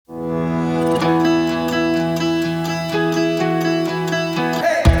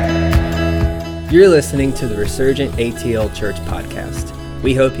You're listening to the Resurgent ATL Church podcast.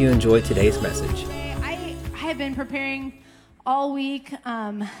 We hope you enjoy today's message. I have been preparing all week,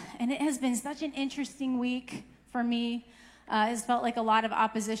 and it has been such an interesting week for me. It's felt like a lot of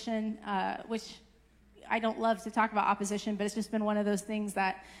opposition, which I don't love to talk about opposition, but it's just been one of those things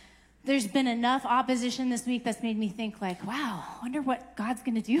that there's been enough opposition this week that's made me think like, wow, I wonder what God's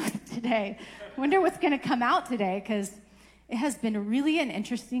going to do today. I wonder what's going to come out today, because it has been really an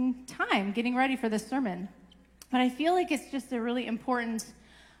interesting time getting ready for this sermon. But I feel like it's just a really important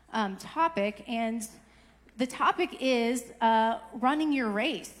topic, and the topic is running your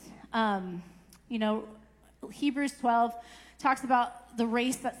race. Hebrews 12 talks about the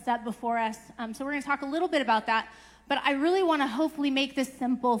race that's set before us. So we're going to talk a little bit about that, but I really want to hopefully make this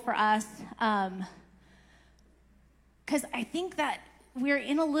simple for us, because I think that we're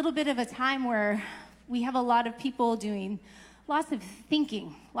in a little bit of a time where we have a lot of people doing lots of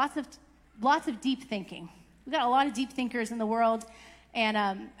thinking, lots of deep thinking. We've got a lot of deep thinkers in the world, and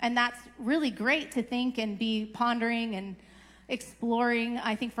that's really great to think and be pondering and exploring.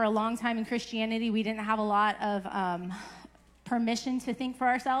 I think for a long time in Christianity, we didn't have a lot of permission to think for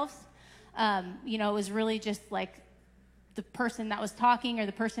ourselves. It was really just like the person that was talking or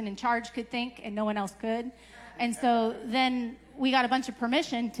the person in charge could think, and no one else could. And so then we got a bunch of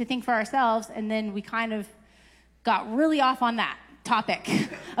permission to think for ourselves, and then we kind of got really off on that topic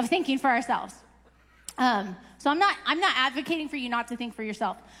of thinking for ourselves. So I'm not advocating for you not to think for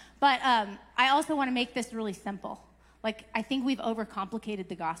yourself, but I also want to make this really simple. Like, I think we've overcomplicated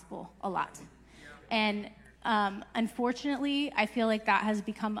the gospel a lot. And unfortunately, I feel like that has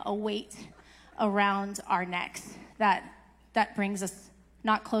become a weight around our necks that brings us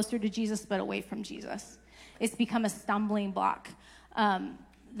not closer to Jesus, but away from Jesus. It's become a stumbling block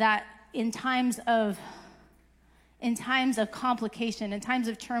that in times of complication, in times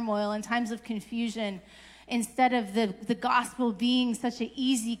of turmoil, in times of confusion, instead of the gospel being such an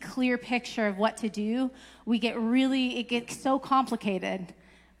easy, clear picture of what to do, it gets so complicated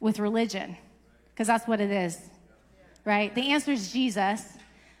with religion, because that's what it is, right? The answer is Jesus,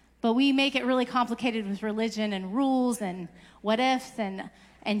 but we make it really complicated with religion and rules and what ifs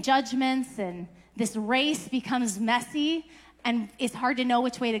and judgments, and this race becomes messy, and it's hard to know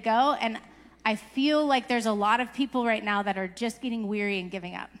which way to go. And I feel like there's a lot of people right now that are just getting weary and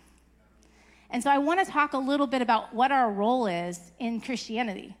giving up. And so I want to talk a little bit about what our role is in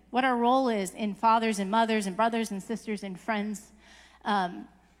Christianity, what our role is in fathers and mothers and brothers and sisters and friends.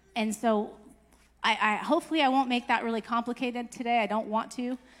 And so I hopefully I won't make that really complicated today. I don't want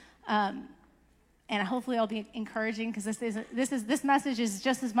to. And hopefully I'll be encouraging, because this message is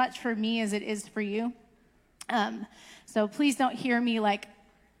just as much for me as it is for you. So please don't hear me like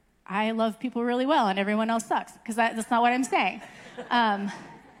I love people really well and everyone else sucks, because that's not what I'm saying.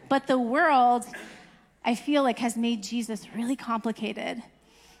 But the world, I feel like, has made Jesus really complicated.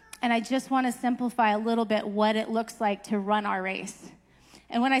 And I just want to simplify a little bit what it looks like to run our race.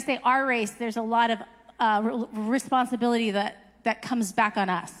 And when I say our race, there's a lot of responsibility that comes back on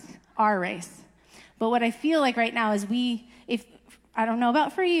us, our race. But what I feel like right now is if I don't know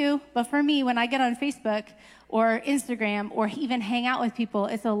about for you, but for me, when I get on Facebook or Instagram or even hang out with people,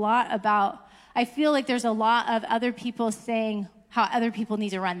 it's a lot about, I feel like there's a lot of other people saying how other people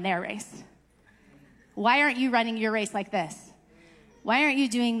need to run their race. Why aren't you running your race like this? Why aren't you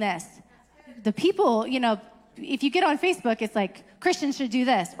doing this? The people, if you get on Facebook, it's like, Christians should do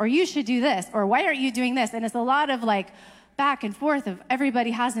this, or you should do this, or why aren't you doing this? And it's a lot of like back and forth of everybody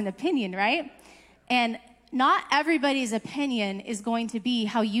has an opinion, right? And not everybody's opinion is going to be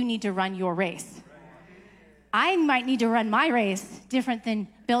how you need to run your race. I might need to run my race different than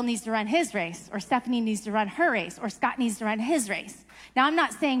Bill needs to run his race, or Stephanie needs to run her race, or Scott needs to run his race. Now, I'm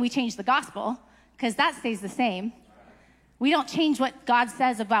not saying we change the gospel, because that stays the same. We don't change what God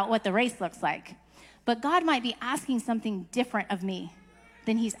says about what the race looks like. But God might be asking something different of me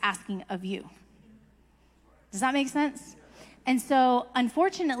than he's asking of you. Does that make sense? And so,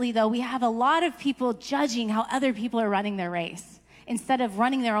 unfortunately, though, we have a lot of people judging how other people are running their race instead of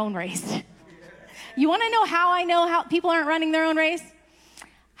running their own race. You want to know how people aren't running their own race?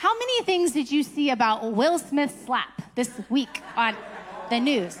 How many things did you see about Will Smith's slap this week on the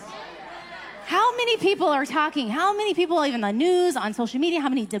news? How many people are talking? How many people, even the news, on social media, how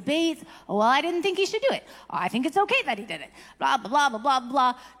many debates? Oh, well, I didn't think he should do it. Oh, I think it's okay that he did it. Blah, blah, blah, blah, blah,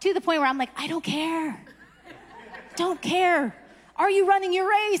 blah. To the point where I'm like, I don't care. Don't care. Are you running your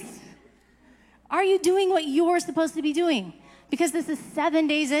race? Are you doing what you're supposed to be doing? Because this is 7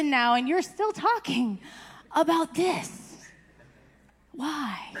 days in now, and you're still talking about this.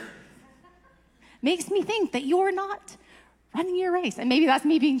 Why? Makes me think that you're not running your race. And maybe that's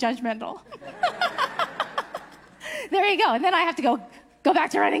me being judgmental. There you go. And then I have to go back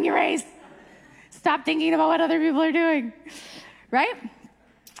to running your race. Stop thinking about what other people are doing, right?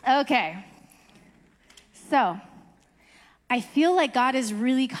 Okay. So I feel like God is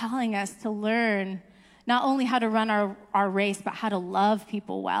really calling us to learn not only how to run our race, but how to love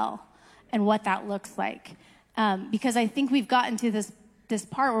people well and what that looks like. Because I think we've gotten to this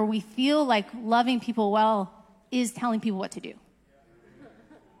part where we feel like loving people well is telling people what to do.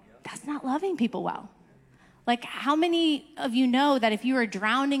 That's not loving people well. Like, how many of you know that if you are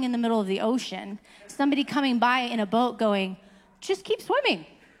drowning in the middle of the ocean, somebody coming by in a boat going, just keep swimming.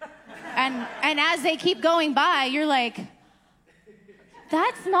 And as they keep going by, you're like,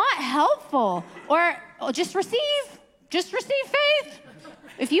 that's not helpful. Or just receive faith.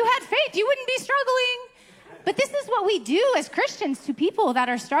 If you had faith, you wouldn't be struggling. But this is what we do as Christians to people that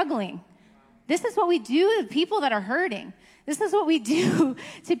are struggling. This is what we do to people that are hurting. This is what we do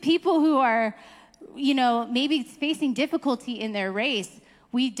to people who are, maybe facing difficulty in their race.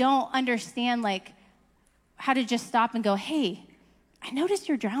 We don't understand, like, how to just stop and go, hey, I noticed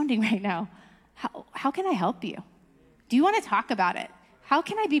you're drowning right now. How can I help you? Do you want to talk about it? How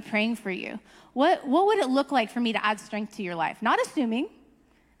can I be praying for you? What would it look like for me to add strength to your life? Not assuming,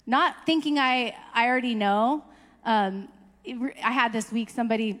 not thinking I already know. I had this week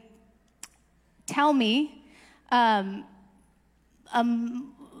somebody tell me the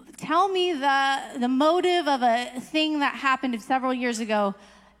motive of a thing that happened several years ago,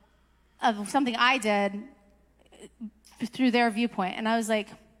 of something I did through their viewpoint. And I was like,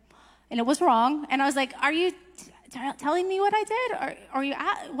 and it was wrong. And I was like, are you telling me what I did? Or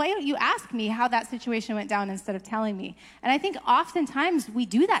why don't you ask me how that situation went down instead of telling me? And I think oftentimes we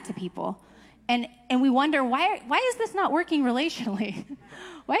do that to people. And we wonder, why is this not working relationally?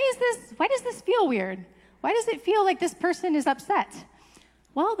 Why does this feel weird? Why does it feel like this person is upset?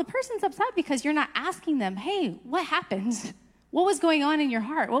 Well, the person's upset because you're not asking them, hey, what happened? What was going on in your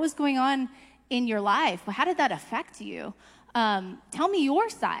heart? What was going on in your life? How did that affect you? Tell me your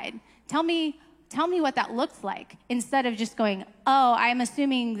side. Tell me what that looks like, instead of just going, oh, I'm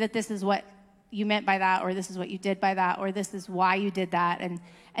assuming that this is what you meant by that, or this is what you did by that, or this is why you did that.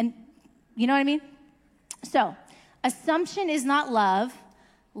 And you know what I mean? So assumption is not love.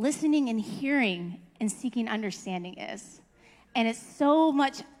 Listening and hearing and seeking understanding is. And it's so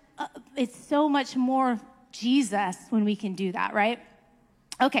much more Jesus when we can do that, right?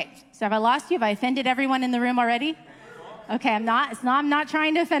 Okay, so have I lost you? Have I offended everyone in the room already? Okay, I'm not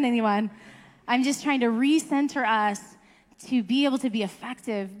trying to offend anyone. I'm just trying to recenter us to be able to be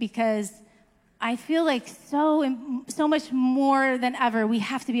effective, because I feel like so much more than ever, we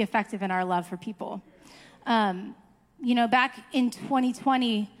have to be effective in our love for people. Back in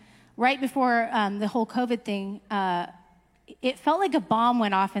 2020, right before the whole COVID thing, it felt like a bomb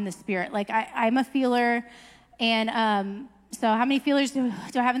went off in the spirit. Like, I'm a feeler, and so how many feelers do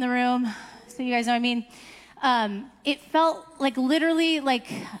I have in the room? So you guys know what I mean? It felt like literally, like,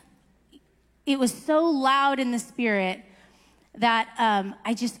 it was so loud in the spirit that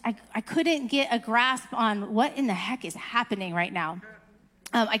I couldn't get a grasp on what in the heck is happening right now.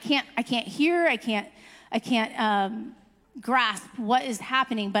 I can't hear, I can't grasp what is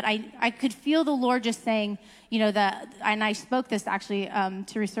happening, but I could feel the Lord just saying, and I spoke this actually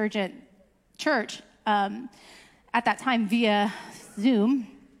to Resurgent Church at that time via Zoom,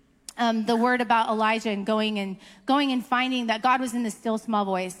 the word about Elijah and going and finding that God was in the still small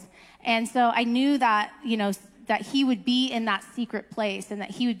voice. And so I knew that, that he would be in that secret place, and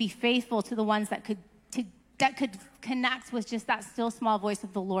that he would be faithful to the ones that could connect with just that still small voice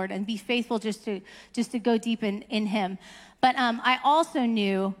of the Lord, and be faithful just to go deep in him. But I also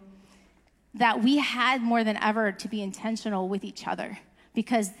knew that we had more than ever to be intentional with each other,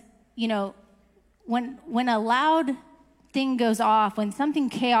 because, when a loud thing goes off, when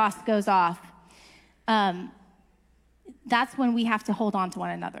something chaos goes off, that's when we have to hold on to one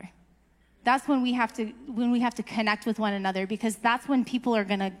another. That's when we have to connect with one another, because that's when people are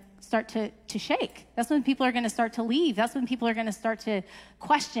going to start to shake. That's when people are going to start to leave. That's when people are going to start to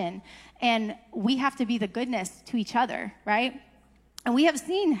question. And we have to be the goodness to each other, right? And we have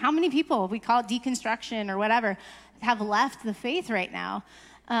seen how many people, we call it deconstruction or whatever, have left the faith right now.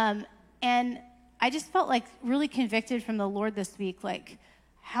 And I just felt like really convicted from the Lord this week, like,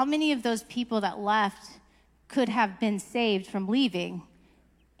 how many of those people that left could have been saved from leaving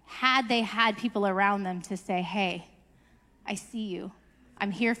had they had people around them to say, hey, I see you. I'm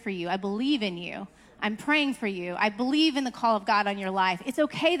here for you. I believe in you. I'm praying for you. I believe in the call of God on your life. It's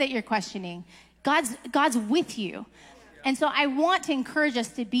okay that you're questioning. God's with you. And so I want to encourage us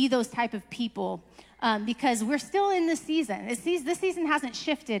to be those type of people because we're still in this season. This season hasn't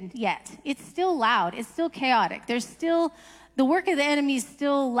shifted yet. It's still loud. It's still chaotic. There's still, the work of the enemy is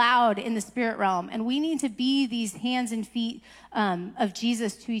still loud in the spirit realm. And we need to be these hands and feet of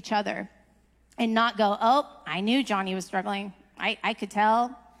Jesus to each other and not go, oh, I knew Johnny was struggling. I could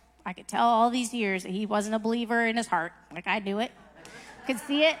tell all these years that he wasn't a believer in his heart. Like, I knew it. Could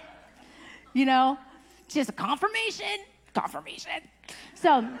see it. Just a confirmation.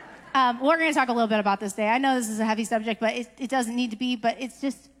 So we're going to talk a little bit about this today. I know this is a heavy subject, but it doesn't need to be, but it's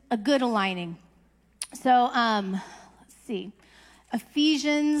just a good aligning. So let's see.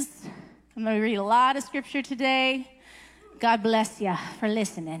 Ephesians. I'm going to read a lot of scripture today. God bless you for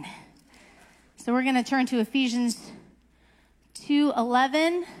listening. So we're going to turn to Ephesians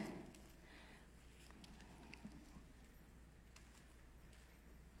 2:11.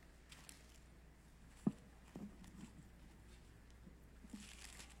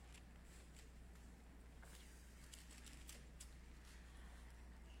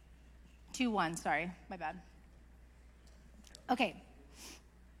 Sorry, my bad. Okay.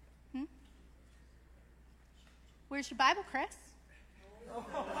 Where's your Bible, Chris?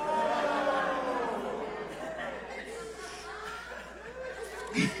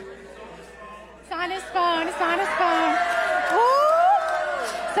 It's on his phone. Woo!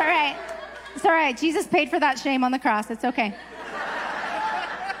 It's all right. Jesus paid for that shame on the cross. It's okay.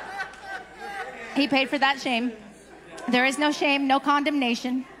 He paid for that shame. There is no shame, no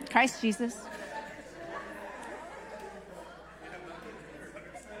condemnation. Christ Jesus.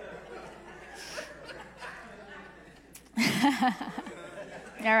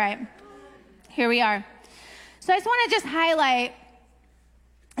 All right. Here we are. So I just want to just highlight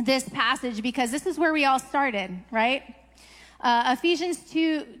this passage because this is where we all started, right? Ephesians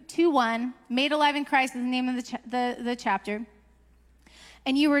 2:1, made alive in Christ is the name of the chapter.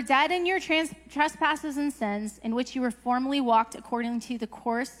 And you were dead in your trespasses and sins, in which you were formerly walked according to the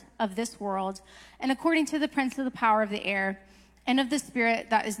course of this world, and according to the prince of the power of the air, and of the spirit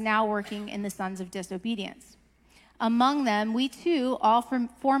that is now working in the sons of disobedience. Among them, we too all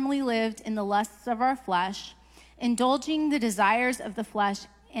formerly lived in the lusts of our flesh, indulging the desires of the flesh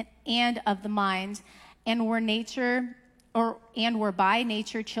and of the mind, and were by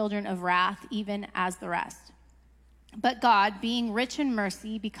nature children of wrath, even as the rest. But God, being rich in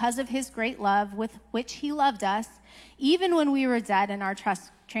mercy, because of his great love with which he loved us, even when we were dead in our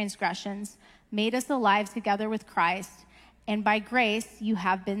transgressions, made us alive together with Christ, and by grace you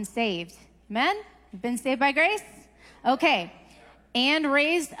have been saved. Amen? You've been saved by grace? Okay. And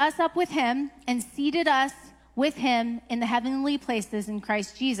raised us up with him and seated us with him in the heavenly places in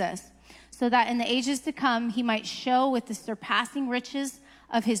Christ Jesus, so that in the ages to come he might show with the surpassing riches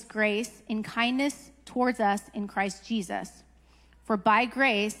of his grace in kindness towards us in Christ Jesus. For by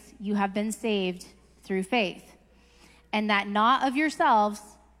grace you have been saved through faith, and that not of yourselves,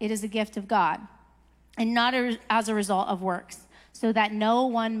 it is a gift of God, and not as a result of works, so that no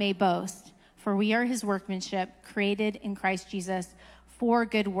one may boast. For we are his workmanship, created in Christ Jesus for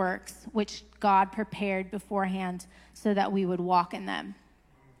good works, which God prepared beforehand so that we would walk in them.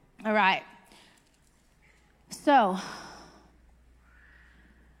 All right. So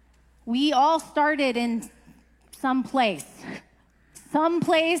we all started in some place.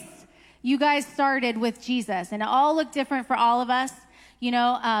 You guys started with Jesus, and it all looked different for all of us.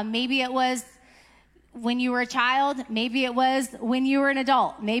 Maybe it was when you were a child. Maybe it was when you were an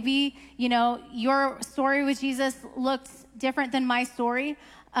adult. Maybe, your story with Jesus looked different than my story.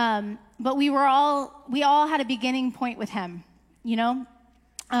 But we all had a beginning point with him,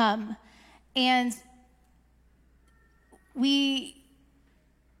 and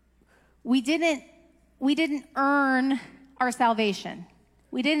we didn't earn our salvation.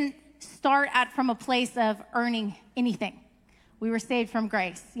 We didn't start from a place of earning anything. We were saved from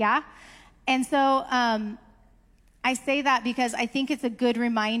grace, yeah? And so I say that because I think it's a good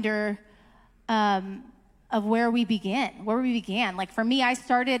reminder of where we began. Like for me, I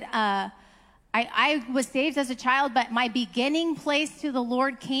started, I was saved as a child, but my beginning place to the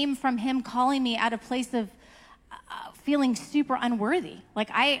Lord came from him calling me at a place of feeling super unworthy. Like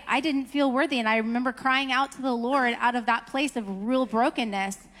I didn't feel worthy. And I remember crying out to the Lord out of that place of real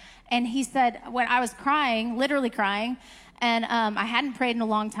brokenness. And he said, when I was crying, literally crying, and I hadn't prayed in a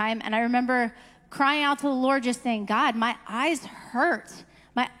long time. And I remember crying out to the Lord, just saying, God, my eyes hurt.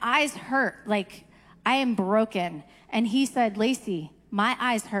 My eyes hurt. Like I am broken. And he said, Lacey, my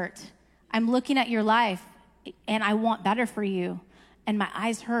eyes hurt. I'm looking at your life and I want better for you. And my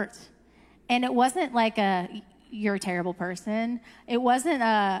eyes hurt. And it wasn't like you're a terrible person. It wasn't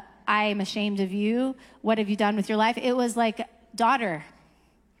I I am ashamed of you. What have you done with your life? It was like, daughter,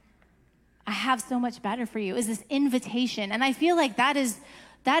 I have so much better for you. Is this invitation? And I feel like that is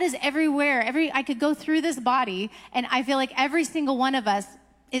everywhere. I could go through this body, and I feel like every single one of us,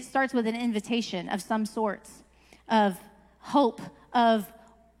 it starts with an invitation of some sorts, of hope, of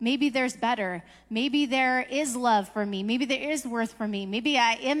maybe there's better. Maybe there is love for me. Maybe there is worth for me. Maybe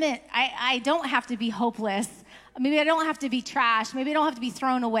I don't have to be hopeless. Maybe I don't have to be trashed. Maybe I don't have to be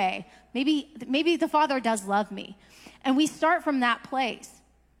thrown away. Maybe the Father does love me. And we start from that place.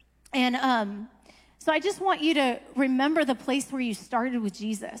 And so I just want you to remember the place where you started with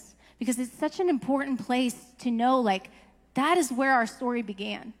Jesus, because it's such an important place to know, like, that is where our story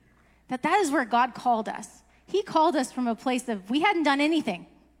began. That is where God called us. He called us from a place of, we hadn't done anything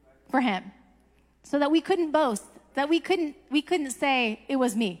for him, so that we couldn't boast, that we couldn't say it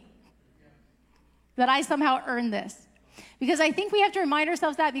was me, that I somehow earned this. Because I think we have to remind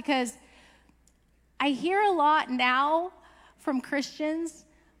ourselves that, because I hear a lot now from Christians,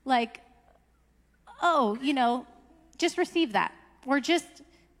 like, oh, just receive that. Or just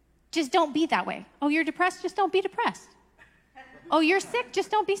don't be that way. Oh, you're depressed? Just don't be depressed. Oh, you're sick?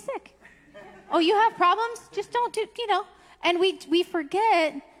 Just don't be sick. Oh, you have problems? Just don't do, And we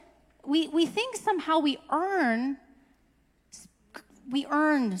forget, we think somehow we earn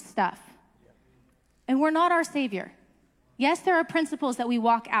stuff. And we're not our Savior. Yes, there are principles that we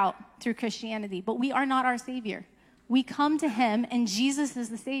walk out through Christianity, but we are not our Savior. We come to him, and Jesus is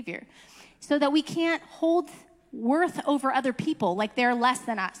the Savior. So that we can't hold worth over other people like they're less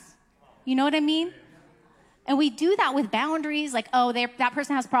than us. You know what I mean? And we do that with boundaries, like, oh, that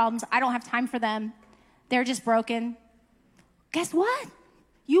person has problems. I don't have time for them. They're just broken. Guess what?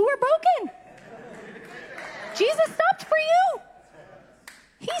 You were broken. Jesus stopped for you.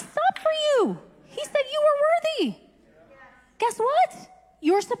 He stopped for you. He said you were worthy. Guess what?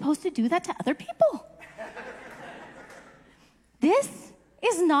 You're supposed to do that to other people. This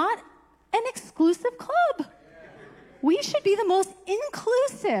is not an exclusive club. We should be the most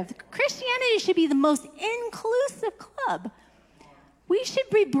inclusive. Christianity should be the most inclusive club. We should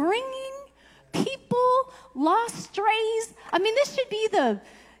be bringing people, lost strays. I mean, this should be the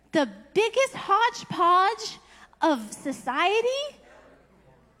biggest hodgepodge of society.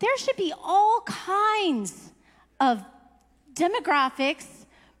 There should be all kinds of demographics,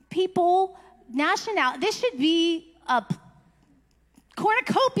 people, nationality. This should be a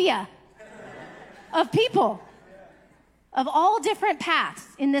cornucopia of people of all different paths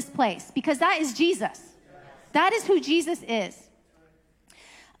in this place, because that is Jesus. That is who Jesus is.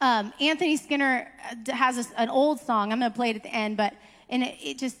 Anthony Skinner has an old song. I'm going to play it at the end, but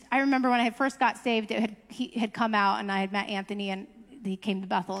I remember when I first got saved, he had come out, and I had met Anthony, and he came to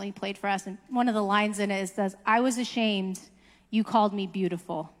Bethel, and he played for us. And one of the lines in it says, "I was ashamed, you called me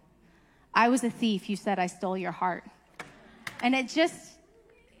beautiful. I was a thief, you said I stole your heart." And it's just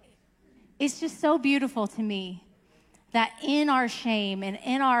so beautiful to me that in our shame and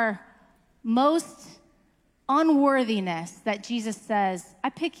in our most unworthiness, that Jesus says, I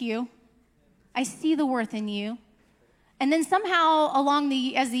pick you. I see the worth in you. And then somehow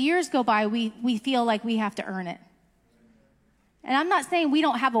as the years go by, we feel like we have to earn it. And I'm not saying we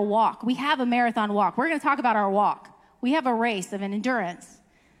don't have a walk. We have a marathon walk. We're going to talk about our walk. We have a race of an endurance.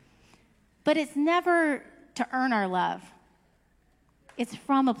 But it's never to earn our love. It's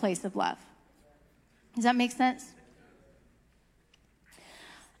from a place of love. Does that make sense?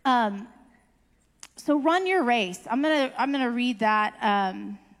 So run your race. I'm gonna read that.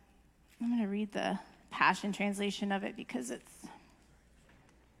 I'm gonna read the Passion translation of it because it's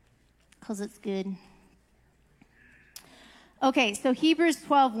good. Okay, so Hebrews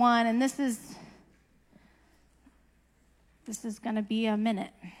 12:1, and this is gonna be a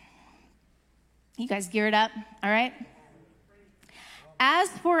minute. You guys geared up? All right. As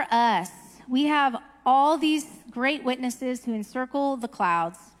for us, we have all these great witnesses who encircle the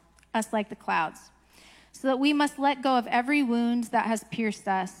clouds, us like the clouds, so that we must let go of every wound that has pierced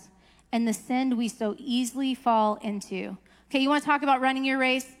us and the sin we so easily fall into. Okay, you want to talk about running your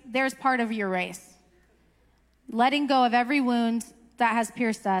race? There's part of your race. Letting go of every wound that has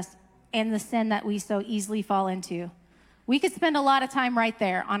pierced us and the sin that we so easily fall into. We could spend a lot of time right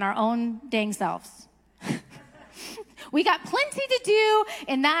there on our own dang selves. We got plenty to do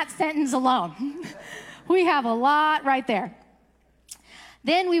in that sentence alone. We have a lot right there.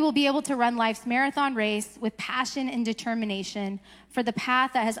 Then we will be able to run life's marathon race with passion and determination for the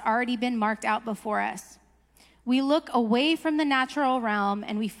path that has already been marked out before us. We look away from the natural realm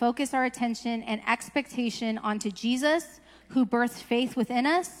and we focus our attention and expectation onto Jesus, who births faith within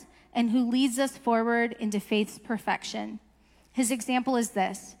us and who leads us forward into faith's perfection. His example is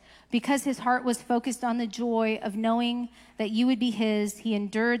this: Because his heart was focused on the joy of knowing that you would be his, he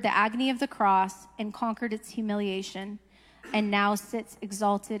endured the agony of the cross and conquered its humiliation, and now sits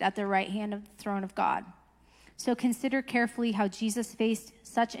exalted at the right hand of the throne of God. So consider carefully how Jesus faced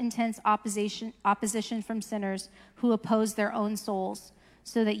such intense opposition from sinners who oppose their own souls,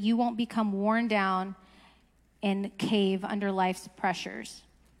 so that you won't become worn down and cave under life's pressures.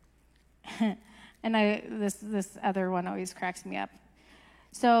 And this other one always cracks me up.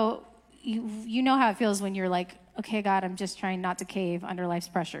 So you know how it feels when you're like, okay, God, I'm just trying not to cave under life's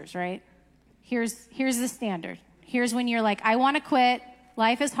pressures, right? Here's the standard. Here's when you're like, I want to quit.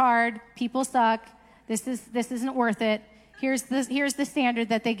 Life is hard. People suck. This isn't worth it. Here's the standard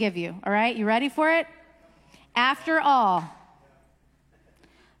that they give you. All right, you ready for it? After all,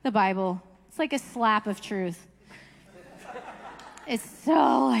 the Bible, it's like a slap of truth. It's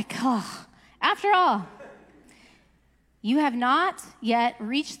so like, oh, after all, you have not yet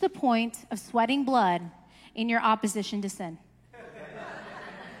reached the point of sweating blood in your opposition to sin.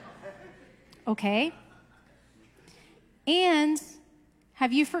 Okay? And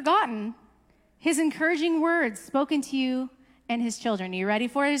have you forgotten his encouraging words spoken to you and his children? Are you ready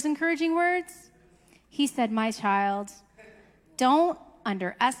for his encouraging words? He said, my child, don't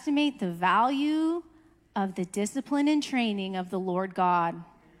underestimate the value of the discipline and training of the Lord God,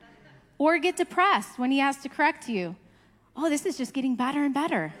 or get depressed when he has to correct you. Oh, this is just getting better and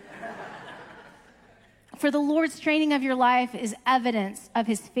better. For the Lord's training of your life is evidence of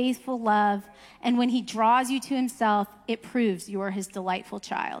his faithful love, and when he draws you to himself, it proves you are his delightful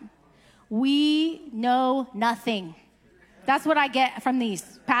child. We know nothing. That's what I get from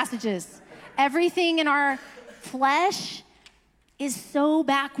these passages. Everything in our flesh is so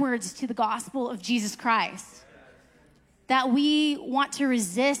backwards to the gospel of Jesus Christ that we want to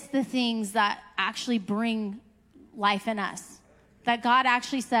resist the things that actually bring life in us. That God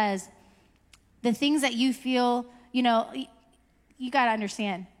actually says, the things that you feel, you got to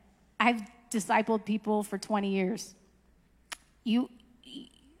understand. I've discipled people for 20 years.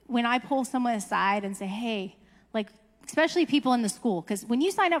 When I pull someone aside and say, hey, like, especially people in the school, because when you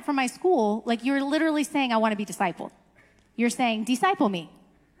sign up for my school, like, you're literally saying, I want to be discipled. You're saying, disciple me.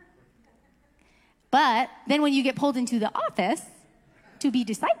 But then when you get pulled into the office to be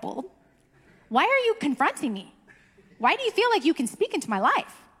discipled, why are you confronting me? Why do you feel like you can speak into my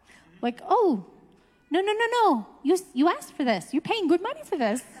life? Like, oh, no. You asked for this. You're paying good money for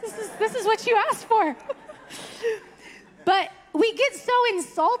this. This is what you asked for. But we get so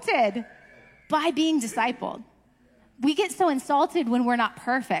insulted by being discipled. We get so insulted when we're not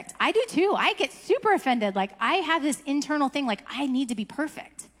perfect. I do too. I get super offended. Like, I have this internal thing, like, I need to be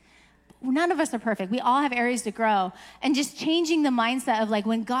perfect. None of us are perfect. We all have areas to grow. And just changing the mindset of, like,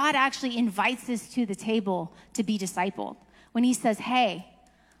 when God actually invites us to the table to be discipled, when he says, hey,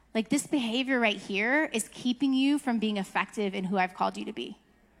 like, this behavior right here is keeping you from being effective in who I've called you to be.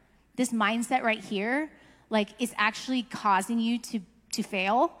 This mindset right here, like, is actually causing you to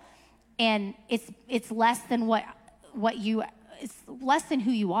fail. And it's less than it's less than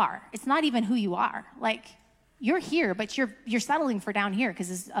who you are. It's not even who you are. Like, you're here, but you're settling for down here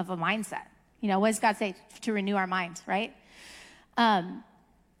because it's of a mindset. What does God say? To renew our minds, right?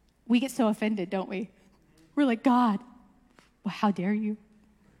 We get so offended, don't we? We're like, God, well, how dare you?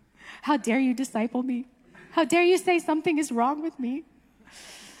 How dare you disciple me? How dare you say something is wrong with me?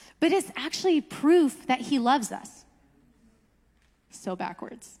 But it's actually proof that he loves us. So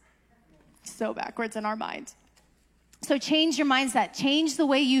backwards in our mind. So change your mindset. Change the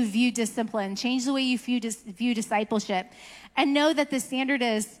way you view discipline. Change the way you view discipleship. And know that the standard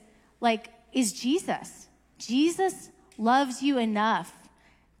is Jesus. Jesus loves you enough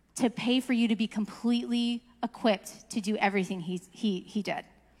to pay for you to be completely equipped to do everything he did.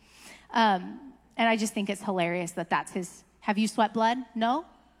 And I just think it's hilarious that that's his. Have you sweat blood? No?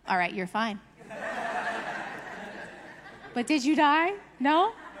 All right, you're fine. But did you die?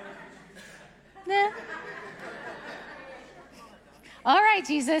 No? Nah. All right,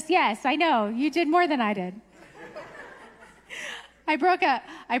 Jesus, yes, I know. You did more than I did. I broke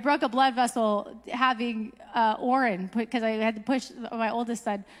a blood vessel having Oren, because I had to push, my oldest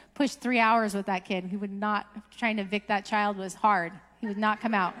son, push 3 hours with that kid. He would not, trying to evict that child was hard. He would not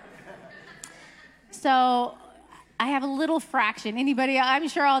come out. So I have a little fraction. Anybody, I'm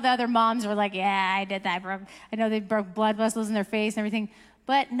sure all the other moms were like, yeah, I did that. I know they broke blood vessels in their face and everything,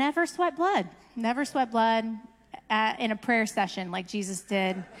 but never sweat blood. Never sweat blood in a prayer session like Jesus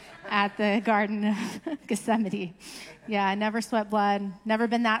did at the Garden of Gethsemane. Yeah, I never sweat blood. Never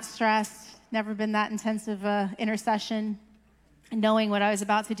been that stressed. Never been that intensive intercession, knowing what I was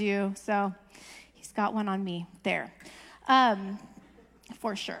about to do. So he's got one on me there,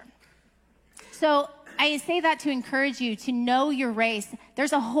 for sure. So I say that to encourage you to know your race.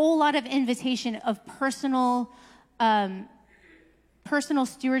 There's a whole lot of invitation of personal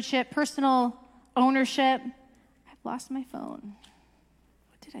stewardship, personal ownership. I've lost my phone.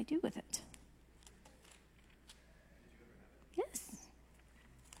 What did I do with it? Yes.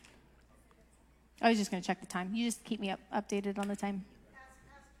 I was just going to check the time. You just keep me updated on the time.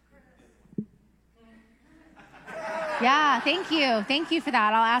 Yeah, thank you. Thank you for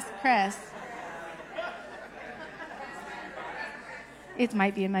that. I'll ask Chris. It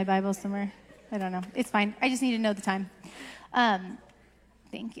might be in my Bible somewhere. I don't know. It's fine. I just need to know the time.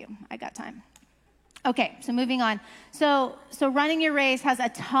 Thank you. I got time. Okay, so moving on. So running your race has a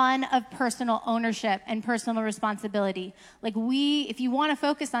ton of personal ownership and personal responsibility. Like if you want to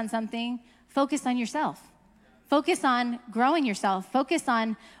focus on something, focus on yourself. Focus on growing yourself. Focus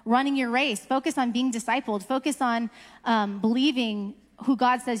on running your race. Focus on being discipled. Focus on believing who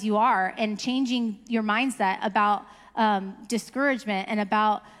God says you are and changing your mindset about discouragement and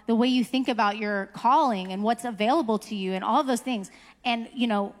about the way you think about your calling and what's available to you and all of those things. And,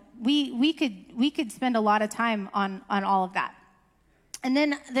 we could spend a lot of time on all of that. And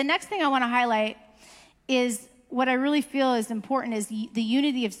then the next thing I want to highlight is what I really feel is important is the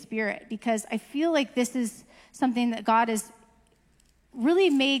unity of spirit, because I feel like this is something that God has really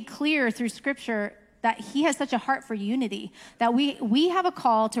made clear through Scripture, that he has such a heart for unity, that we have a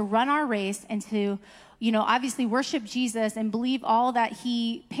call to run our race and to, obviously worship Jesus and believe all that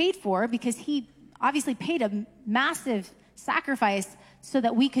he paid for, because he obviously paid a massive sacrifice so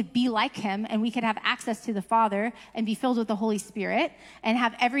that we could be like him and we could have access to the Father and be filled with the Holy Spirit and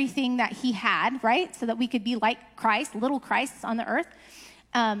have everything that he had, right? So that we could be like Christ, little Christs on the earth,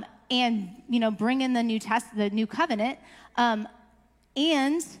 and, bring in the new covenant,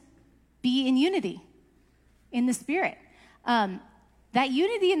 and be in unity in the Spirit. That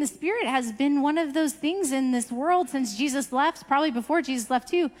unity in the Spirit has been one of those things in this world since Jesus left, probably before Jesus left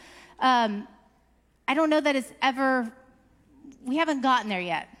too. I don't know that we haven't gotten there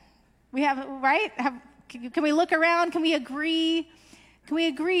yet. We haven't, right? Can we look around? Can we agree? Can we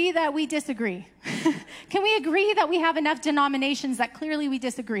agree that we disagree? Can we agree that we have enough denominations that clearly we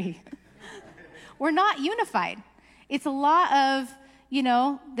disagree? We're not unified. It's a lot of,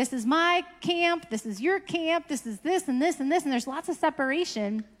 this is my camp, this is your camp, this is this and this and this, and there's lots of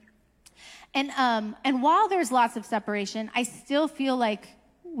separation. And while there's lots of separation, I still feel like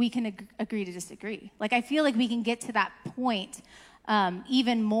we can agree to disagree. Like, I feel like we can get to that point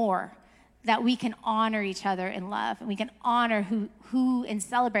even more, that we can honor each other in love, and we can honor who and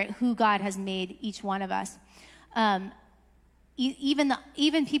celebrate who God has made each one of us.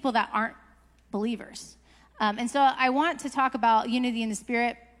 Even people that aren't believers. And so I want to talk about unity in the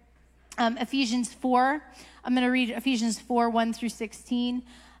Spirit. Ephesians 4. I'm going to read Ephesians 4, 1 through 16.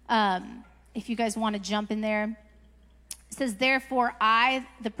 If you guys want to jump in there. It says, "Therefore I,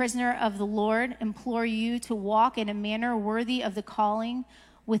 the prisoner of the Lord, implore you to walk in a manner worthy of the calling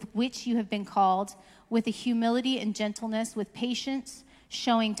with which you have been called, with a humility and gentleness, with patience,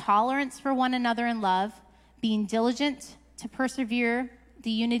 showing tolerance for one another in love, being diligent to persevere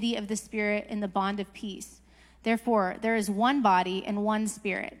the unity of the Spirit in the bond of peace. Therefore, there is one body and one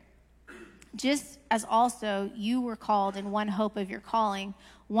Spirit, just as also you were called in one hope of your calling,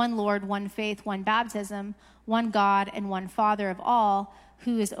 one Lord, one faith, one baptism, one God and one Father of all,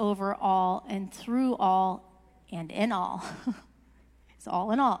 who is over all and through all and in all." It's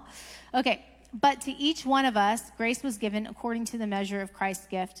all in all. Okay, "But to each one of us, grace was given according to the measure of Christ's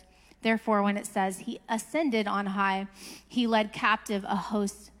gift. Therefore, when it says he ascended on high, he led captive a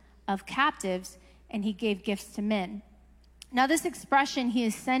host of captives, and he gave gifts to men." Now, this expression, he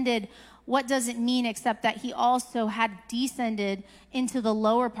ascended, what does it mean except that he also had descended into the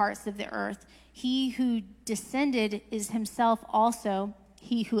lower parts of the earth? He who descended is himself also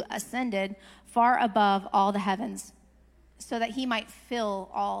he who ascended far above all the heavens, so that he might fill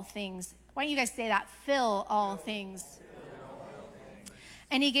all things. Why don't you guys say that? Fill all things.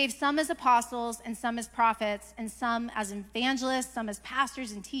 "And he gave some as apostles, and some as prophets, and some as evangelists, some as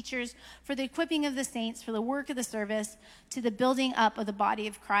pastors and teachers, for the equipping of the saints, for the work of the service, to the building up of the body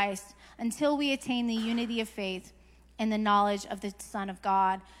of Christ, until we attain the unity of faith and the knowledge of the Son of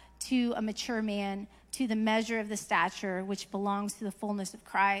God, to a mature man, to the measure of the stature which belongs to the fullness of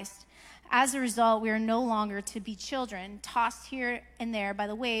Christ. As a result, we are no longer to be children, tossed here and there by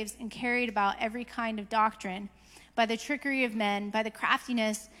the waves and carried about every kind of doctrine, by the trickery of men, by the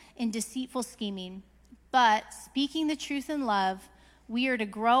craftiness in deceitful scheming. But speaking the truth in love, we are to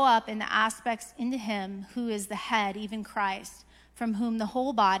grow up in the aspects into him who is the head, even Christ, from whom the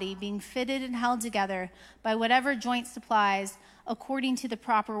whole body, being fitted and held together by whatever joint supplies according to the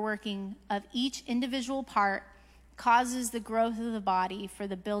proper working of each individual part, causes the growth of the body for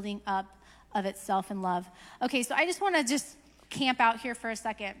the building up of itself in love. Okay, so I just want to just camp out here for a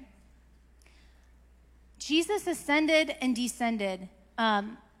second. Jesus ascended and descended.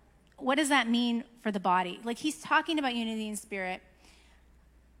 What does that mean for the body? Like, he's talking about unity in spirit.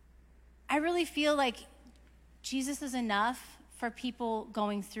 I really feel like Jesus is enough for people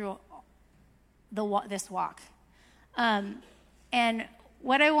going through this walk. And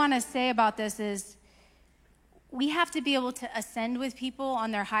what I want to say about this is we have to be able to ascend with people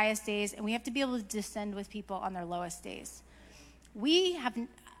on their highest days, and we have to be able to descend with people on their lowest days. I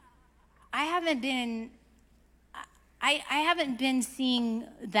haven't been seeing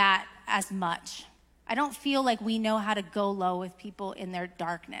that as much. I don't feel like we know how to go low with people in their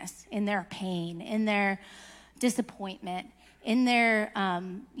darkness, in their pain, in their disappointment, in their,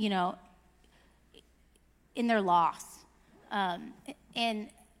 in their loss. And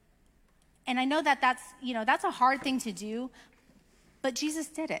I know that's a hard thing to do, but Jesus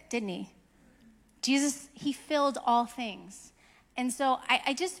did it, didn't he? Jesus, he filled all things. And so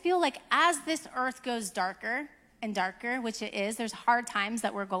I just feel like as this earth goes darker and darker, which it is, there's hard times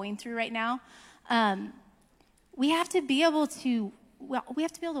that we're going through right now, we have to be able to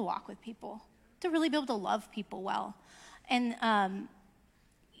walk with people, to really be able to love people well. And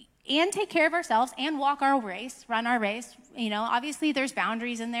take care of ourselves and walk our race, run our race. Obviously there's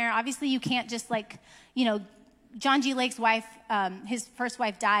boundaries in there. Obviously you can't just John G. Lake's wife, his first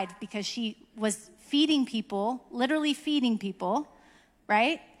wife died because she was feeding people, literally feeding people,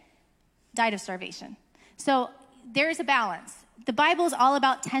 right? Died of starvation. So there's a balance. The Bible is all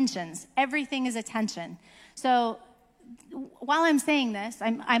about tensions. Everything is a tension. So while I'm saying this,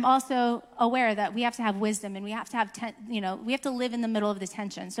 I'm also aware that we have to have wisdom and we have to have, we have to live in the middle of the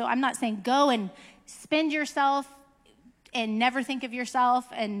tension. So I'm not saying go and spend yourself and never think of yourself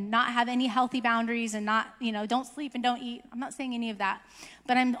and not have any healthy boundaries and not, don't sleep and don't eat. I'm not saying any of that.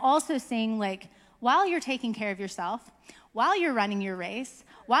 But I'm also saying, while you're taking care of yourself, while you're running your race,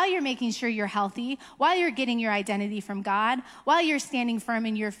 while you're making sure you're healthy, while you're getting your identity from God, while you're standing firm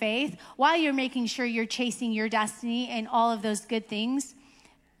in your faith, while you're making sure you're chasing your destiny and all of those good things,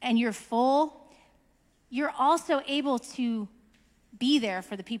 and you're full, you're also able to be there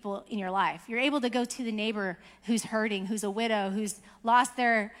for the people in your life. You're able to go to the neighbor who's hurting, who's a widow, who's lost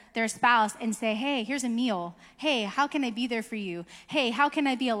their spouse, and say, hey, here's a meal. Hey, how can I be there for you? Hey, how can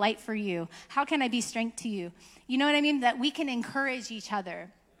I be a light for you? How can I be strength to you? You know what I mean? That we can encourage each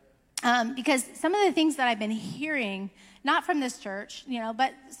other. Because some of the things that I've been hearing, not from this church,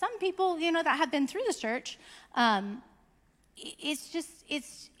 but some people, that have been through this church,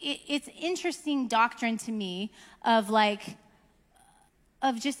 it's interesting doctrine to me of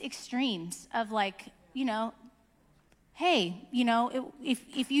just extremes of hey,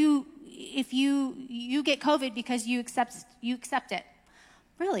 if you get COVID because you accept it.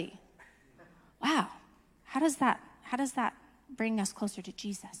 Really? Wow. How does that bring us closer to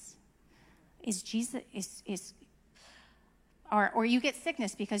Jesus? Is Jesus or you get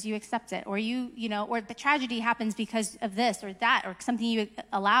sickness because you accept it, or or the tragedy happens because of this or that or something you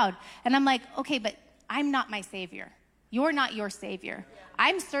allowed. And I'm like, okay, but I'm not my savior. You're not your savior.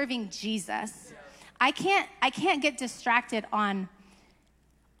 I'm serving Jesus. I can't get distracted on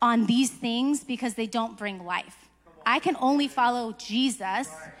these things because they don't bring life. I can only follow Jesus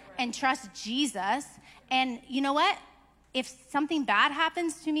and trust Jesus. And you know what? If something bad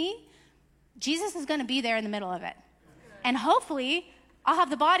happens to me, Jesus is going to be there in the middle of it. And hopefully I'll have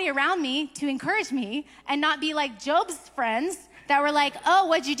the body around me to encourage me and not be like Job's friends that were like, oh,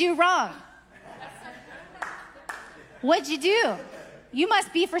 what'd you do wrong? What'd you do? You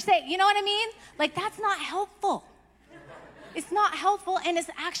must be forsaken. You know what I mean? That's not helpful. It's not helpful, and it's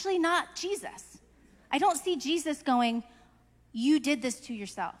actually not Jesus. I don't see Jesus going, you did this to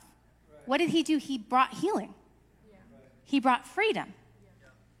yourself. What did he do? He brought healing. He brought freedom.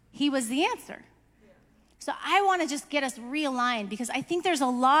 He was the answer. So I want to just get us realigned, because I think there's a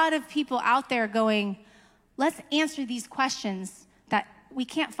lot of people out there going, let's answer these questions that we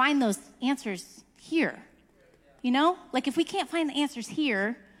can't find those answers here. If we can't find the answers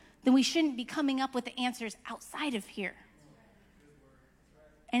here, then we shouldn't be coming up with the answers outside of here.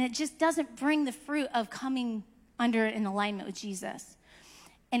 And it just doesn't bring the fruit of coming under in alignment with Jesus.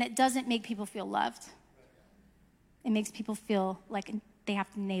 And it doesn't make people feel loved. It makes people feel like they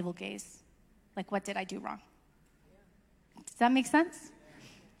have to navel gaze. What did I do wrong? Does that make sense?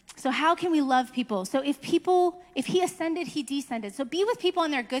 So how can we love people? So if he ascended, he descended. So be with people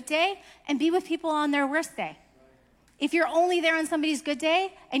on their good day and be with people on their worst day. If you're only there on somebody's good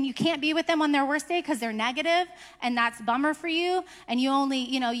day and you can't be with them on their worst day because they're negative and that's a bummer for you, and you only,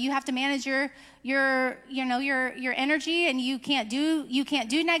 you have to manage your energy and you can't do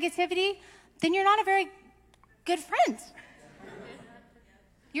negativity, then you're not a very good friend.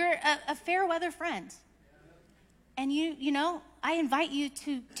 You're a fair weather friend. And I invite you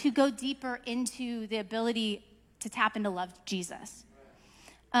to go deeper into the ability to tap into love Jesus.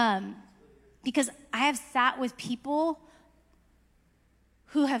 Because I have sat with people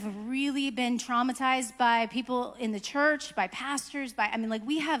who have really been traumatized by people in the church, by pastors,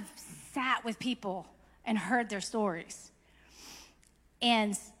 we have sat with people and heard their stories.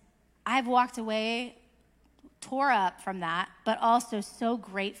 And I've walked away tore up from that, but also so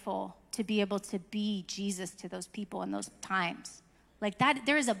grateful to be able to be Jesus to those people in those times. Like that,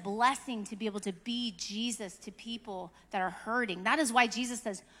 there is a blessing to be able to be Jesus to people that are hurting. That is why Jesus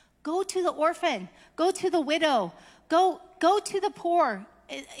says, go to the orphan, go to the widow, go to the poor,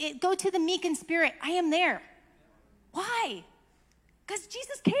 go to the meek in spirit. I am there. Why? Because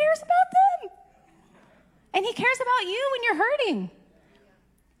Jesus cares about them. And he cares about you when you're hurting.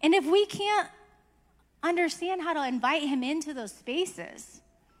 And if we can't understand how to invite him into those spaces,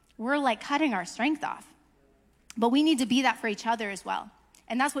 we're like cutting our strength off. But we need to be that for each other as well.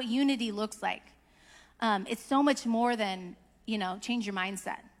 And that's what unity looks like. It's so much more than, change your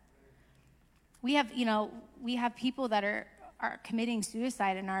mindset. We have people that are committing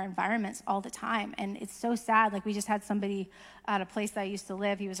suicide in our environments all the time. And it's so sad. Like we just had somebody at a place that I used to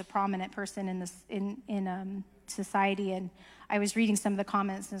live. He was a prominent person in society. And I was reading some of the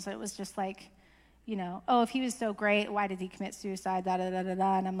comments, and so it was just like, if he was so great, why did he commit suicide? Da da da da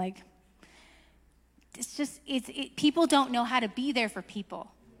da. And I'm like, people don't know how to be there for people.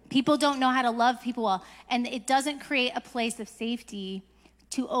 People don't know how to love people well. And it doesn't create a place of safety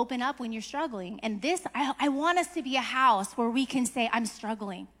to open up when you're struggling. And I want us to be a house where we can say, I'm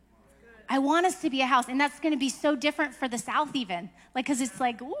struggling. I want us to be a house. And that's going to be so different for the South even. Because it's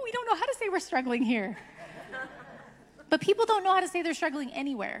like, we don't know how to say we're struggling here. But people don't know how to say they're struggling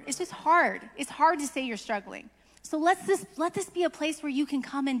anywhere. It's just hard. It's hard to say you're struggling. So let this be a place where you can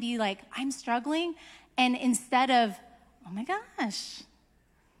come and be like, I'm struggling. And instead of, oh my gosh,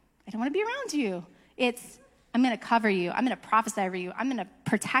 I don't want to be around you. It's, I'm going to cover you. I'm going to prophesy over you. I'm going to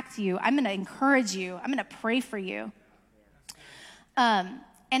protect you. I'm going to encourage you. I'm going to pray for you. And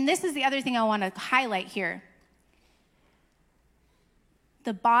this is the other thing I want to highlight here.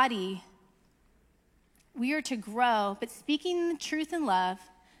 The body, we are to grow, but speaking the truth in love,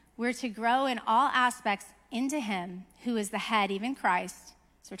 we're to grow in all aspects into him who is the head, even Christ.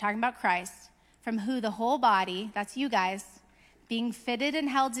 So we're talking about Christ, from who the whole body, that's you guys, being fitted and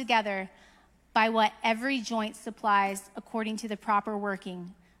held together by what every joint supplies according to the proper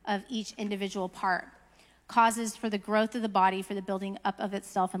working of each individual part, causes for the growth of the body, for the building up of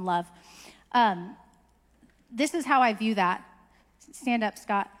itself in love. This is how I view that. Stand up,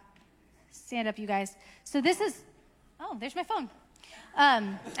 Scott. Stand up, you guys. So there's my phone.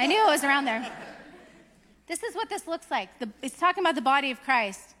 I knew it was around there. This is what this looks like. It's talking about the body of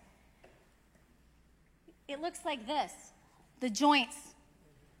Christ. It looks like this. The joints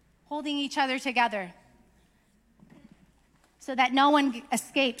holding each other together so that no one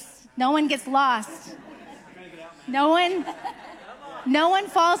escapes. No one gets lost. No one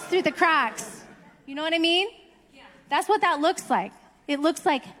falls through the cracks. You know what I mean? That's what that looks like. It looks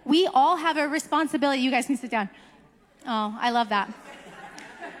like we all have a responsibility. You guys can sit down. Oh, I love that.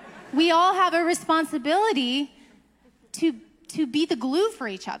 We all have a responsibility to be the glue for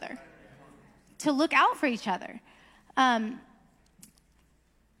each other, to look out for each other.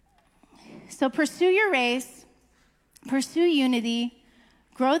 So pursue your race, pursue unity,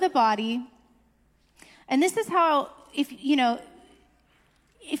 grow the body. And this is how, if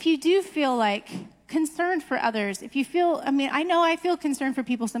you do feel like concerned for others, if you feel, I know I feel concerned for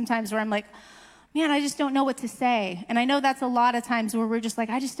people sometimes where I'm like, man, I just don't know what to say. And I know that's a lot of times where we're just like,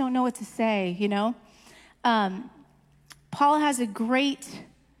 I just don't know what to say, Paul has a great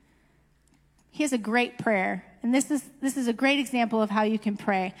prayer. And this is a great example of how you can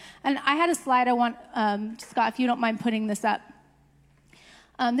pray. And I had a slide I want, Scott, if you don't mind putting this up.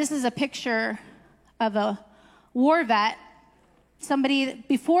 This is a picture of a war vet, somebody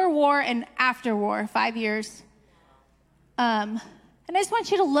before war and after war, 5 years. And I just want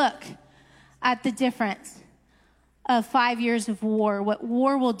you to look at the difference of 5 years of war, what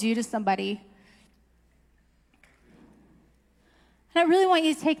war will do to somebody. And I really want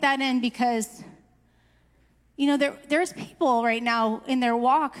you to take that in because, there's people right now in their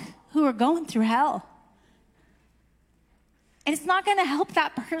walk who are going through hell. And it's not going to help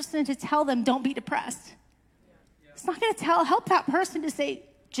that person to tell them, don't be depressed. It's not going to help that person to say,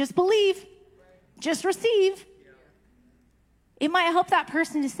 just believe, just receive. It might help that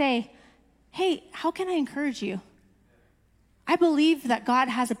person to say, hey, how can I encourage you? I believe that God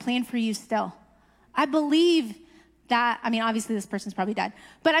has a plan for you still. I believe that, I mean, obviously this person's probably dead,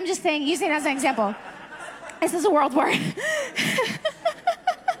 but I'm just saying, using it as an example. This is a world war.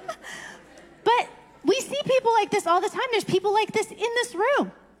 But we see people like this all the time. There's people like this in this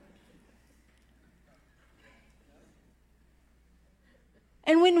room.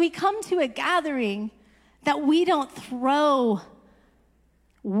 And when we come to a gathering, that we don't throw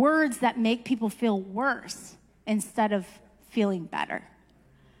words that make people feel worse instead of feeling better.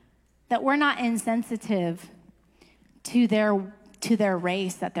 That we're not insensitive to their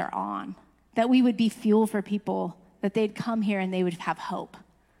race that they're on. That we would be fuel for people, that they'd come here and they would have hope.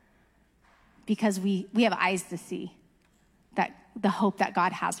 Because we have eyes to see that the hope that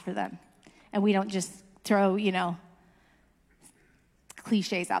God has for them. And we don't just throw,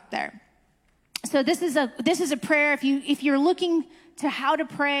 cliches out there. So this is a prayer. If you're looking to how to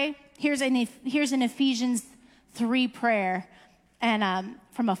pray, here's an Ephesians 3 prayer, and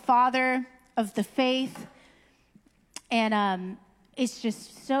from a father of the faith, and it's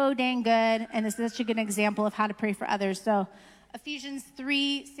just so dang good, and it's such a good example of how to pray for others. So Ephesians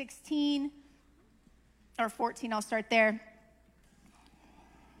 3:16 or 14, I'll start there.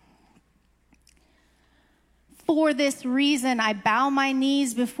 For this reason, I bow my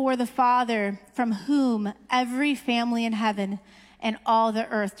knees before the Father, from whom every family in heaven and all the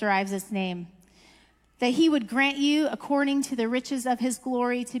earth derives its name, that he would grant you, according to the riches of his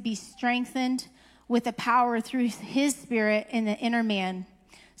glory, to be strengthened with the power through his Spirit in the inner man,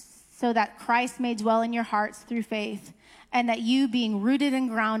 so that Christ may dwell in your hearts through faith, and that you, being rooted and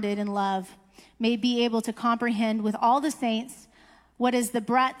grounded in love, may be able to comprehend with all the saints what is the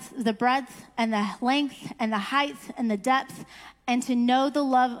breadth, and the length, and the height, and the depth, and to know the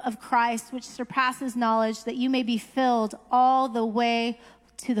love of Christ, which surpasses knowledge, that you may be filled all the way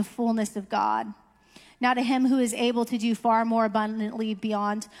to the fullness of God. Now to him who is able to do far more abundantly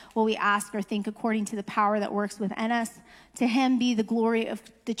beyond what we ask or think, according to the power that works within us, to him be the glory of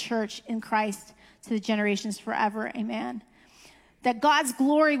the church in Christ to the generations forever. Amen. That God's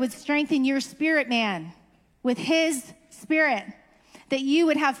glory would strengthen your spirit, man, with his Spirit. That you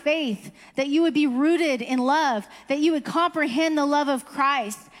would have faith, that you would be rooted in love, that you would comprehend the love of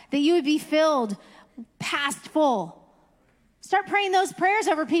Christ, that you would be filled past full. Start praying those prayers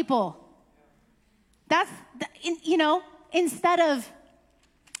over people. That's, instead of,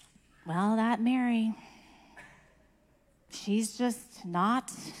 well, that Mary, she's just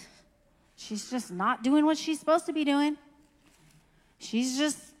not doing what she's supposed to be doing. She's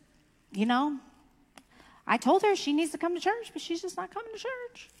just, I told her she needs to come to church, but she's just not coming to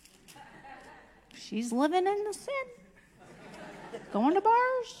church. She's living in the sin, going to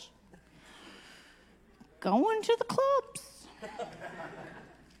bars, going to the clubs.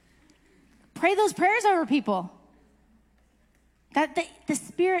 Pray those prayers over people. That the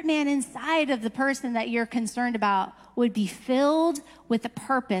spirit man inside of the person that you're concerned about would be filled with the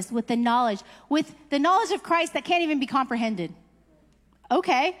purpose, with the knowledge of Christ that can't even be comprehended.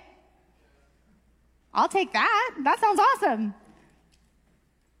 Okay. I'll take that. That sounds awesome.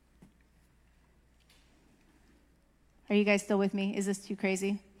 Are you guys still with me? Is this too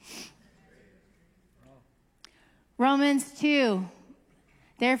crazy? Romans 2.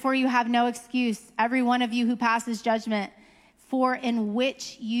 Therefore you have no excuse, every one of you who passes judgment, for in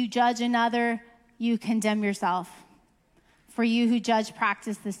which you judge another, you condemn yourself. For you who judge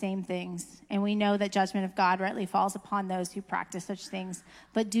practice the same things, and we know that judgment of God rightly falls upon those who practice such things.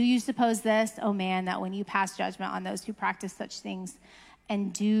 But do you suppose this, O man, that when you pass judgment on those who practice such things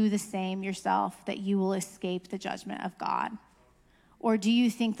and do the same yourself, that you will escape the judgment of God? Or do you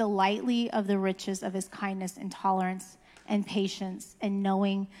think the lightly of the riches of his kindness and tolerance and patience, and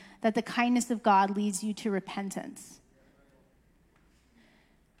knowing that the kindness of God leads you to repentance?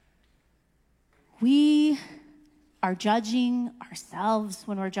 We are judging ourselves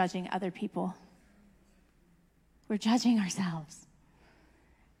when we're judging other people. We're judging ourselves.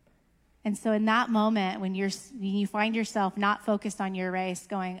 And so in that moment, when you find yourself not focused on your race,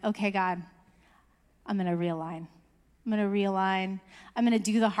 going, okay, God, I'm going to realign. I'm going to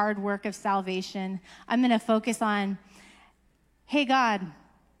do the hard work of salvation. I'm going to focus on, hey, God,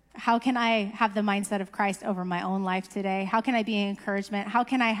 how can I have the mindset of Christ over my own life today? How can I be an encouragement? How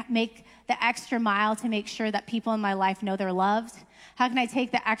can I make the extra mile to make sure that people in my life know they're loved? How can I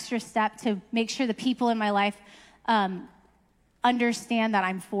take the extra step to make sure the people in my life understand that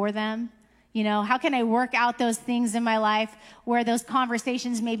I'm for them? How can I work out those things in my life where those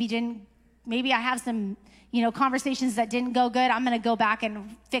conversations maybe didn't maybe I have some, conversations that didn't go good. I'm going to go back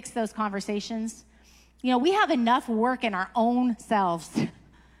and fix those conversations. We have enough work in our own selves.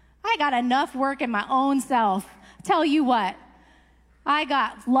 I got enough work in my own self. Tell you what, I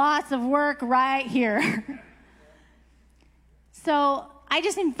got lots of work right here. So I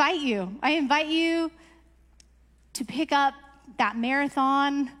just invite you. I invite you to pick up that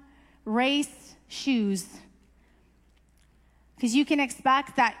marathon race shoes, because you can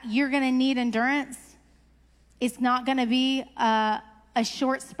expect that you're going to need endurance. It's not going to be a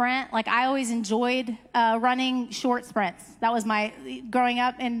short sprint. Like, I always enjoyed running short sprints. That was growing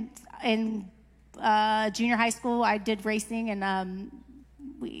up in junior high school. I did racing, and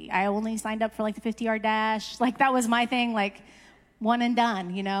I only signed up for like the 50-yard dash. Like, that was my thing. Like, one and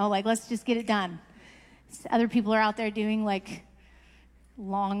done. Like, let's just get it done. Other people are out there doing like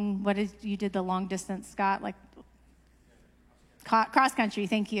you did the long distance, Scott? Like cross country.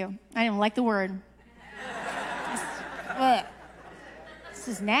 Thank you. I didn't like the word. This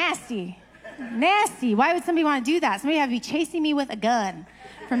is nasty. Nasty. Why would somebody want to do that? Somebody have to be chasing me with a gun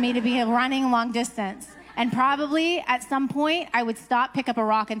for me to be running long distance. And probably at some point I would stop, pick up a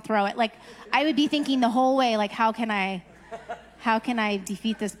rock and throw it. Like, I would be thinking the whole way, like, how can I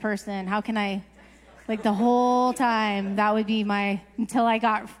defeat this person? How can I, like, the whole time that would be until I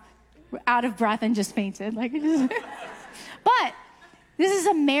got out of breath and just fainted. Like, but this is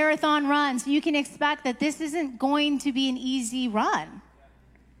a marathon run, so you can expect that this isn't going to be an easy run.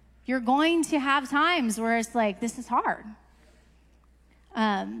 You're going to have times where it's like, this is hard.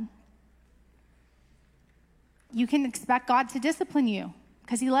 You can expect God to discipline you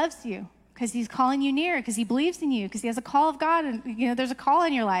because he loves you, because he's calling you near, because he believes in you, because he has a call of God, and there's a call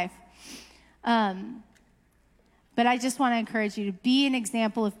in your life. But I just want to encourage you to be an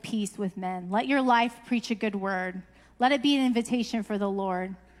example of peace with men. Let your life preach a good word. Let it be an invitation for the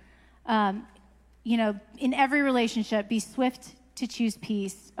Lord. In every relationship, be swift to choose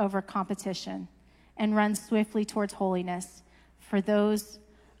peace over competition and run swiftly towards holiness. For those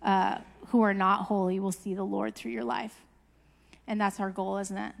who are not holy will see the Lord through your life. And that's our goal,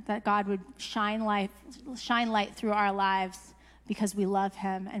 isn't it? That God would shine light through our lives because we love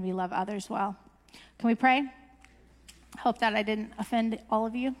him and we love others well. Can we pray? Hope that I didn't offend all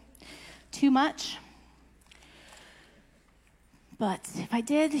of you too much. But if I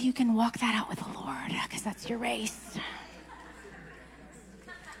did, you can walk that out with the Lord, because that's your race.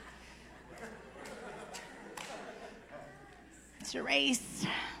 It's your race.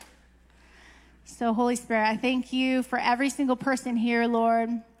 So, Holy Spirit, I thank you for every single person here, Lord.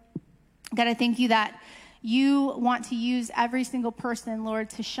 God, I thank you that you want to use every single person,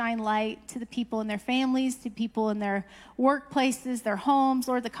 Lord, to shine light to the people in their families, to people in their workplaces, their homes,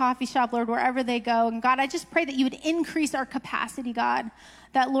 Lord, the coffee shop, Lord, wherever they go. And God, I just pray that you would increase our capacity, God,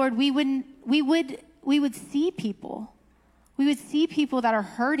 that, Lord, we would see people. We would see people that are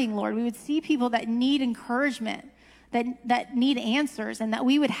hurting, Lord. We would see people that need encouragement, that need answers, and that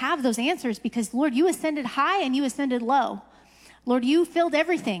we would have those answers because, Lord, you ascended high and you ascended low. Lord, you filled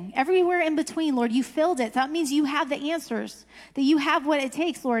everything, everywhere in between. Lord, you filled it. That means you have the answers, that you have what it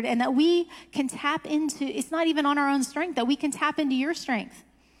takes, Lord, and that we can tap into, it's not even on our own strength, that we can tap into your strength.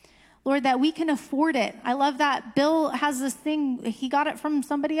 Lord, that we can afford it. I love that Bill has this thing, he got it from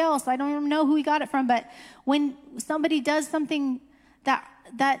somebody else. I don't even know who he got it from, but when somebody does something that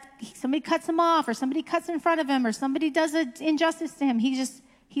somebody cuts him off, or somebody cuts in front of him, or somebody does an injustice to him,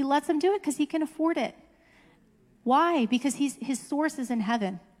 he lets them do it because he can afford it. Why? Because his source is in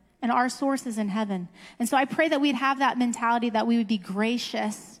heaven, and our source is in heaven. And so I pray that we'd have that mentality, that we would be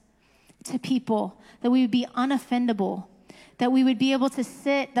gracious to people, that we would be unoffendable, that we would be able to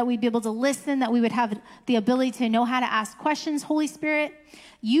sit, that we'd be able to listen, that we would have the ability to know how to ask questions. Holy Spirit,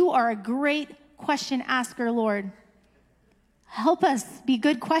 you are a great question asker, Lord. Help us be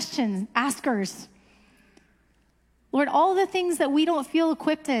good question askers. Lord, all the things that we don't feel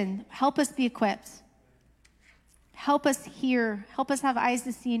equipped in, help us be equipped. Help us hear. Help us have eyes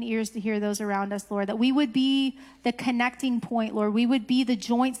to see and ears to hear those around us, Lord, that we would be the connecting point, Lord. We would be the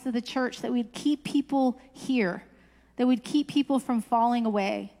joints of the church, that we'd keep people here, that we'd keep people from falling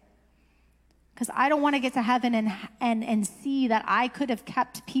away. Because I don't want to get to heaven and see that I could have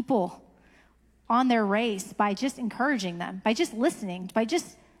kept people on their race by just encouraging them, by just listening, by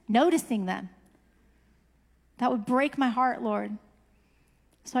just noticing them. That would break my heart, Lord.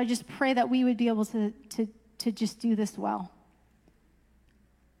 So I just pray that we would be able to just do this well.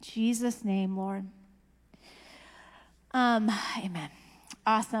 In Jesus' name, Lord. Amen.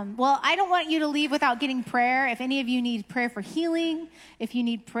 Awesome. Well, I don't want you to leave without getting prayer. If any of you need prayer for healing, if you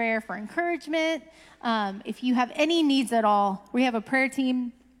need prayer for encouragement, if you have any needs at all, we have a prayer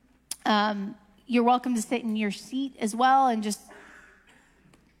team You're welcome to sit in your seat as well and just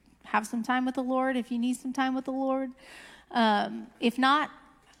have some time with the Lord if you need some time with the Lord. If not,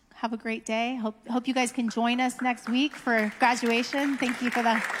 have a great day. Hope you guys can join us next week for graduation. Thank you for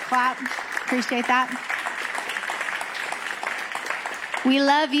the clap. Appreciate that. We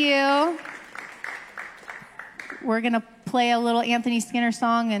love you. We're going to play a little Anthony Skinner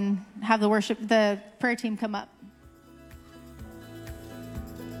song and have the prayer team come up.